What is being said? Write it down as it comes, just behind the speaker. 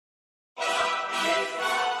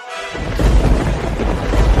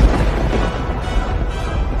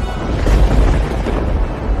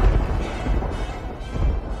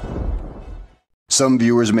some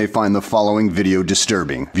viewers may find the following video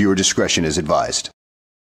disturbing. Viewer discretion is advised.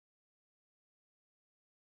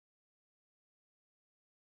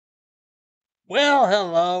 Well,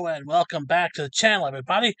 hello and welcome back to the channel,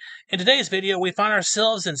 everybody. In today's video, we find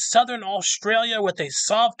ourselves in southern Australia with a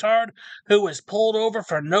Sovtard who was pulled over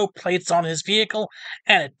for no plates on his vehicle,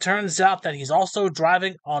 and it turns out that he's also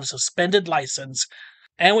driving on a suspended license.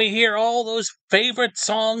 And we hear all those favorite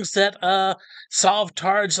songs that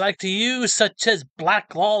Sovtards like to use, such as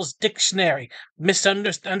Black Law's Dictionary,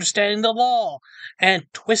 Misunderstanding the Law, and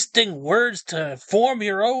twisting words to form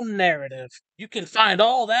your own narrative. You can find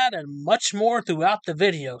all that and much more throughout the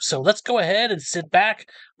video, so let's go ahead and sit back,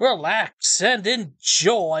 relax, and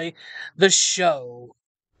enjoy the show.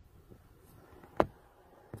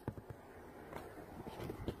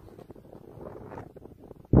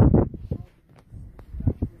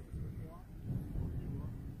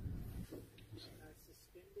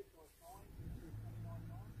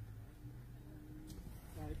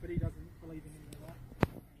 But he doesn't believe in any of that.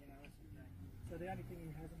 So the only thing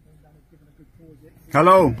he hasn't been done is given a good cause yet.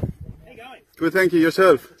 Hello. How you going? Good, thank you.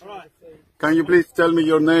 Yourself? All right. Can you please tell me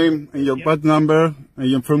your name and your badge number and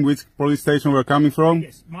you're from which police station we're coming from?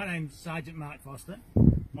 Yes, my name's Sergeant Mark Foster.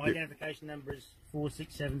 My identification number is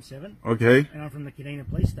 4677. Okay. And I'm from the Kadina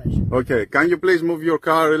Police Station. Okay. Can you please move your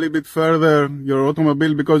car a little bit further, your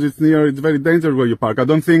automobile, because it's very dangerous where you park. I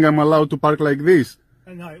don't think I'm allowed to park like this.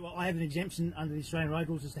 No, well, I have an exemption under the Australian road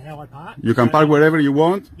rules as to how I park. You can park wherever you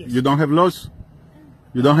want? Yes. You don't have laws?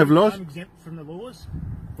 You don't have laws? I'm exempt from the laws.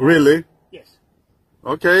 Really? Yes.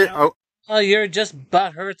 Okay. You're just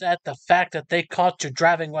butthurt at the fact that they caught you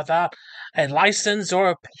driving without a license or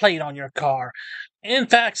a plate on your car. In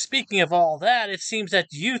fact, speaking of all that, it seems that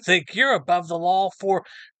you think you're above the law for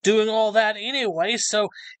doing all that anyway, so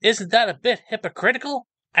isn't that a bit hypocritical?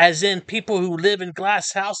 As in, people who live in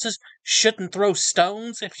glass houses shouldn't throw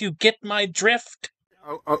stones, if you get my drift?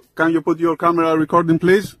 Can you put your camera recording,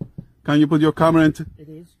 please? Can you put your camera in? It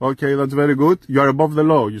is. Okay, that's very good. You are above the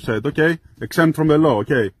law, you said, okay? Exempt from the law,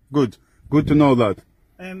 okay. Good. Good to know that.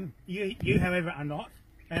 You, however, are not.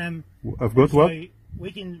 I've got what? So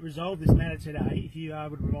we can resolve this matter today if you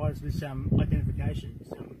would provide us with some identification,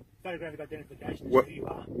 some photographic identification as to who you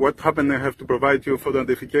are. What happened? I have to provide you for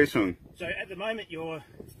identification. So at the moment,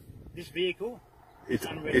 this vehicle. It's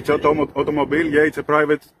automobile. Yeah, it's a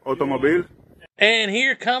private automobile. And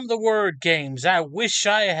here come the word games. I wish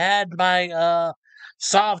I had my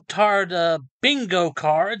Sovtard bingo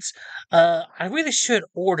cards. I really should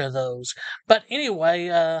order those. But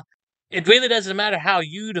anyway, it really doesn't matter how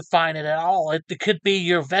you define it at all. It could be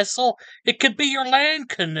your vessel. It could be your land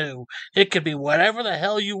canoe. It could be whatever the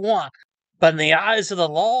hell you want. But in the eyes of the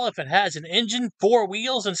law, if it has an engine, 4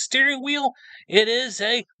 wheels, and steering wheel, it is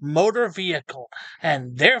a motor vehicle.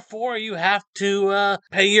 And therefore, you have to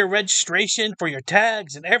pay your registration for your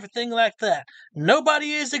tags and everything like that.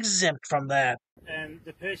 Nobody is exempt from that.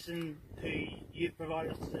 The person who you've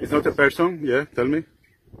provided us. It's not a person. Yeah, tell me.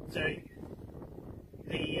 So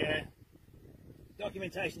the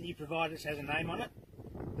documentation you provided us has a name on it.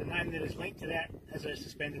 The name that is linked to that has a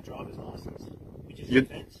suspended driver's license, which is an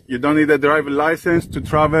offence. You don't need a driver license to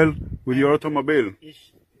travel with your automobile. Yes,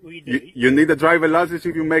 well, you do. You need a driver license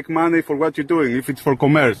if you make money for what you're doing, if it's for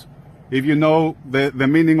commerce. If you know the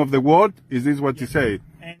meaning of the word, is this what you say?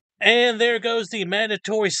 And there goes the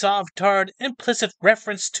mandatory Sovtard implicit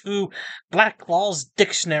reference to Black Law's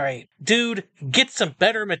Dictionary. Dude, get some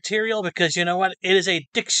better material because you know what? It is a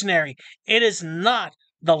dictionary. It is not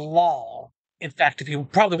the law. In fact, if you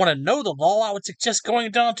probably want to know the law, I would suggest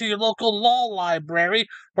going down to your local law library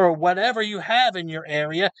or whatever you have in your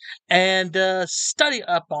area and study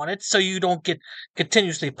up on it so you don't get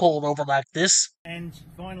continuously pulled over like this. And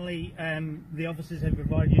finally, the officers have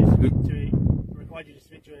required you to submit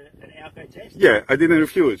to an alco test. Yeah, I didn't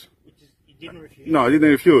refuse. You didn't refuse? No, I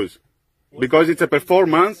didn't refuse. Because it's a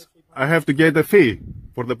performance, I have to get a fee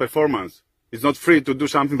for the performance. It's not free to do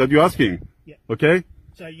something that you're asking. Yeah. Okay?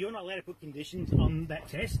 So you're not allowed to put conditions on that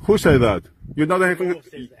test? Who said that? You don't have The law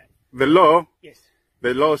says that. the law. Yes.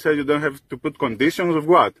 The law says you don't have to put conditions of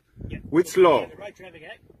what? Yeah. Which law? The Road Traffic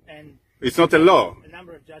Act and It's not a law. a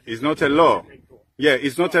number of judges. It's not a law. Yeah,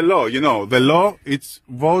 it's not a law. You know, the law, it's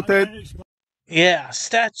voted. Yeah,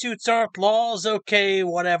 statutes aren't laws, okay,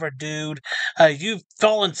 whatever, dude. You've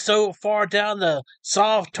fallen so far down the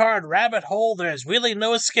Sovtard rabbit hole, there's really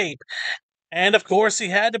no escape. And of course, he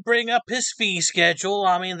had to bring up his fee schedule.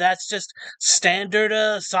 I mean, that's just standard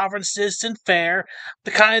sovereign citizen fare.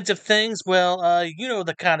 The kinds of things, well, you know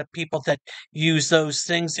the kind of people that use those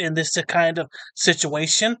things in this kind of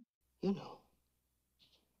situation. You know.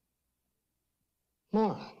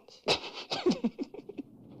 Morons.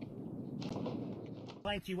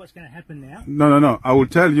 explain to you what's going to happen now. No. I will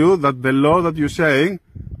tell you that the law that you're saying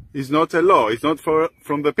is not a law. It's not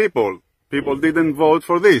from the people. People didn't vote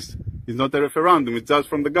for this. It's not a referendum. It's just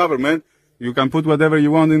from the government. You can put whatever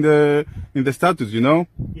you want in the status, you know?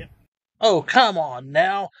 Yep. Oh, come on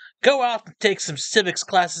now. Go out and take some civics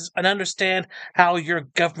classes and understand how your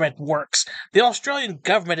government works. The Australian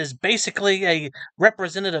government is basically a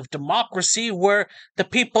representative democracy where the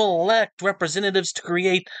people elect representatives to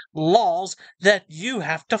create laws that you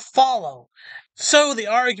have to follow. So the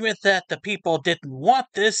argument that the people didn't want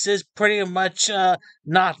this is pretty much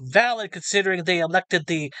not valid, considering they elected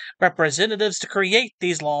the representatives to create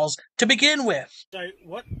these laws to begin with. So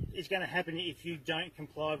what is going to happen if you don't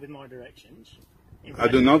comply with my directions? I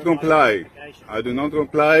do not comply. I do not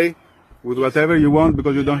comply with whatever you want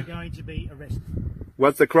because you don't... You're going to be arrested.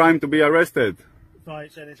 What's the crime to be arrested? So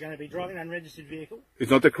there's going to be driving an unregistered vehicle.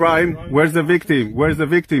 It's not a crime. Where's the victim? Where's the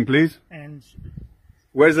victim, please? And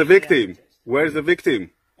where's the victim? Where's the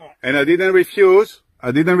victim? Right. And I didn't refuse.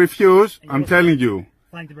 I'm telling you.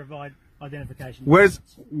 Planning to provide identification. What's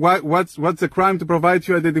the crime to provide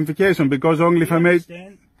you identification? Because only if I made...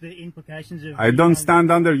 Understand the implications of... I don't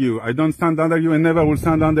stand under you. I don't stand under you and never will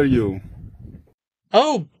stand under you.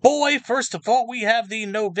 Oh boy, first of all, we have the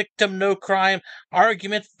no victim, no crime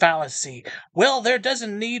argument fallacy. Well, there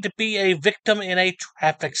doesn't need to be a victim in a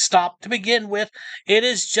traffic stop to begin with. It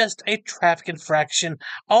is just a traffic infraction,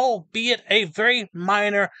 albeit a very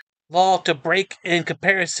minor law to break in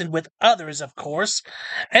comparison with others, of course.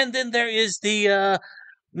 And then there is the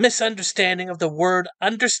misunderstanding of the word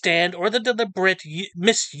understand, or the deliberate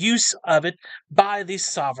misuse of it by the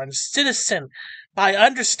sovereign citizen. By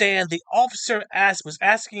understand, the officer was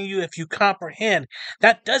asking you if you comprehend.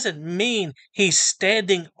 That doesn't mean he's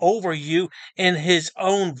standing over you in his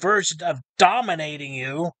own version of dominating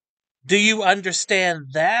you. Do you understand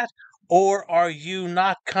that? Or are you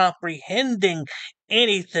not comprehending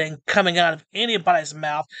anything coming out of anybody's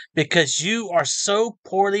mouth because you are so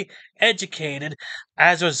poorly educated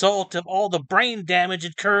as a result of all the brain damage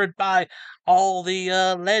incurred by all the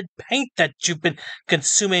lead paint that you've been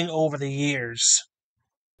consuming over the years?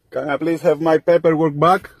 Can I please have my paperwork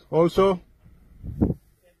back also?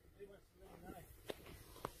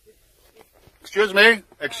 Excuse me?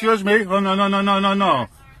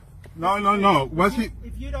 Oh, no. What's he?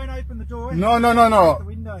 If you don't open the door... No.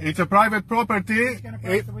 It's a private property.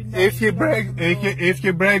 If he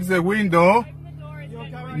breaks the window...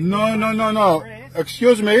 No.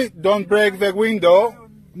 Excuse me, don't break the window.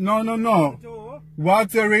 No.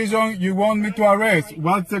 What's the reason you want me to arrest?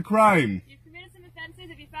 What's the crime? You've committed some offences.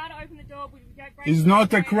 If you fail to open the door, we can break It's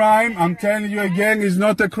not a crime. I'm telling you again, it's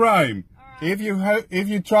not a crime. If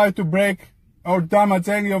you try to break or damage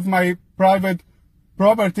any of my private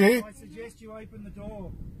property, I suggest you open the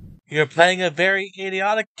door. You're playing a very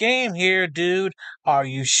idiotic game here, dude. Are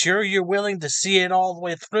you sure you're willing to see it all the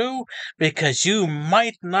way through? Because you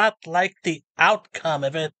might not like the outcome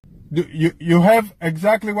of it. You have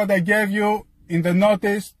exactly what I gave you in the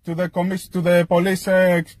notice to the police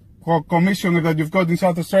commissioner that you've got in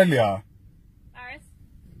South Australia. Aris?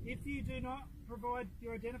 If you do not provide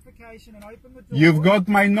your identification and open the door... You've got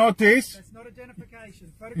my notice. That's not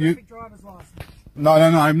identification. Photographic driver's license. No.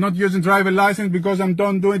 I'm not using driver license because I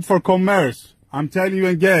don't do it for commerce. I'm telling you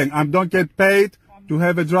again, I don't get paid to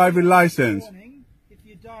have a driver license. If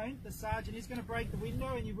you don't, the sergeant is going to break the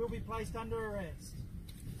window and you will be placed under arrest.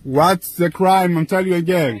 What's the crime? I'm telling you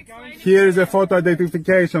again. Here is a photo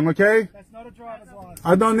identification, okay? That's not a driver's license.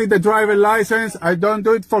 I don't need a driver license. I don't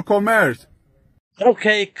do it for commerce.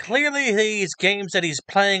 Okay, clearly these games that he's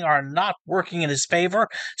playing are not working in his favor,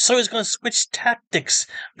 so he's going to switch tactics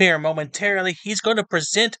here momentarily. He's going to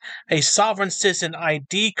present a sovereign citizen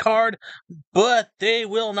ID card, but they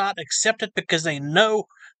will not accept it because they know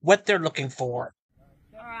what they're looking for.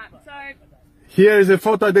 Alright, so... Here is a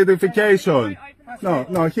photo identification.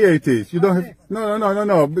 No, here it is. You don't have...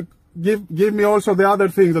 No. Give me also the other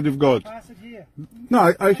things that you've got. Pass it here.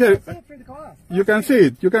 No, I hear... See it through the glass. You can see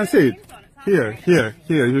it. Here,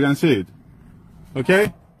 you can see it.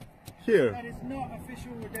 Okay? Here. That is not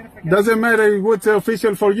official identification. Doesn't matter what's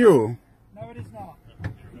official for you. No, it is not.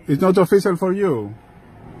 It's not official for you.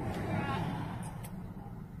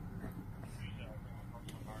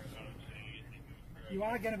 You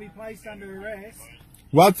are going to be placed under arrest.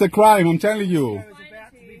 What's the crime? I'm telling you. It is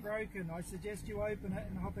about to be broken. I suggest you open it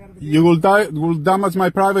and hop out of the You will damage my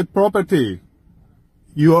private property.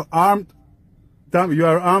 You are armed. You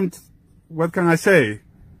are armed. What can I say?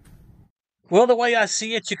 Well, the way I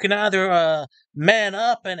see it, you can either man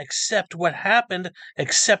up and accept what happened,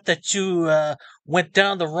 accept that you went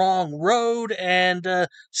down the wrong road and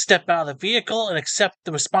step out of the vehicle and accept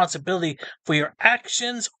the responsibility for your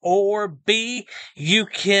actions, or B, you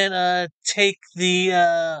can take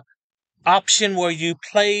the option where you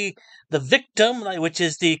play the victim, which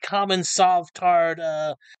is the common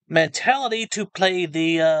Sovtard mentality, to play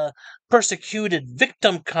the persecuted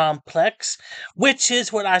victim complex, which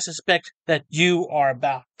is what I suspect that you are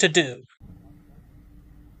about to do.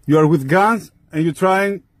 You are with guns and you're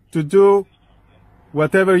trying to do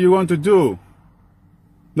whatever you want to do,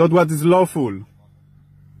 not what is lawful.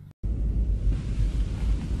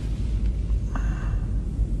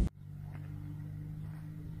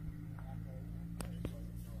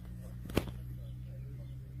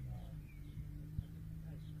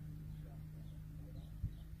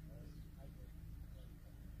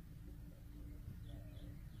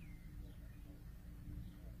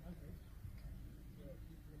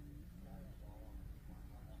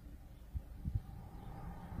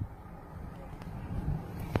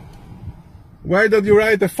 Why don't you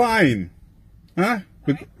write a fine? Huh?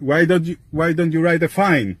 Why don't you write a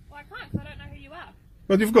fine? Well, I can't, 'cause I don't know who you are.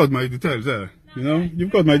 But you've got my details there. No, You know, no,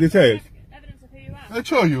 you've got my details. Evidence of who you are. I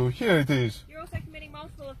show you. Here it is. You're also committing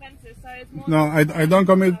multiple offences, so it's more. No, I don't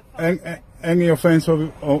commit any offense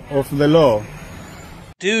of the law.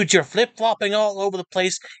 Dude, you're flip-flopping all over the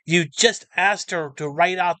place. You just asked her to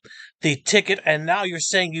write out the ticket, and now you're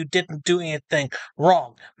saying you didn't do anything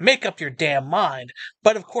wrong. Make up your damn mind.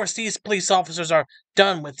 But of course, these police officers are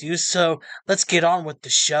done with you, so let's get on with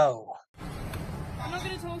the show. I'm not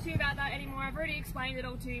going to talk to you about that anymore. I've already explained it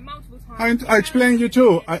all to you multiple times. I explained you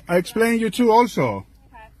too. I explained you too also.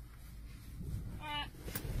 Okay. Alright.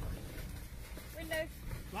 Windows.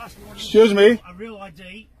 Last warning. Excuse me. A real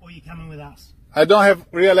ID, or you coming with us? I don't have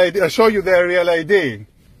real ID. I show you the real ID.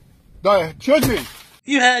 Excuse me.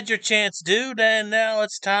 You had your chance, dude, and now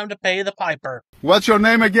it's time to pay the piper. What's your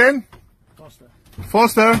name again? Foster.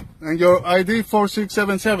 Foster, and your ID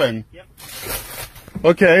 4677. Yep.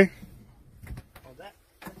 Okay. Hold that.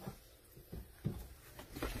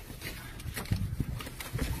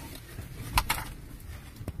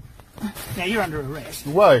 Now you're under arrest.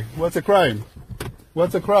 Why? What's a crime?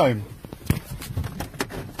 What's a crime?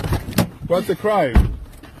 What's a crime?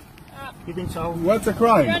 You've been told. What's a You're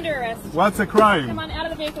crime? under arrest. What's a Come crime? on, out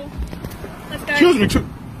of the vehicle. Let's go. Excuse me.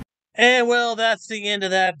 And well, that's the end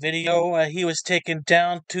of that video. He was taken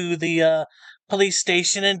down to the police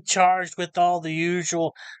station and charged with all the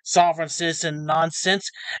usual sovereign citizen nonsense.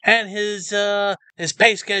 And his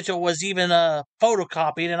pay schedule was even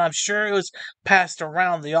photocopied, and I'm sure it was passed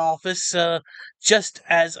around the office just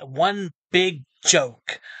as one big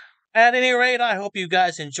joke. At any rate, I hope you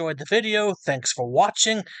guys enjoyed the video. Thanks for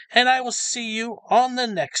watching, and I will see you on the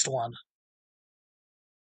next one.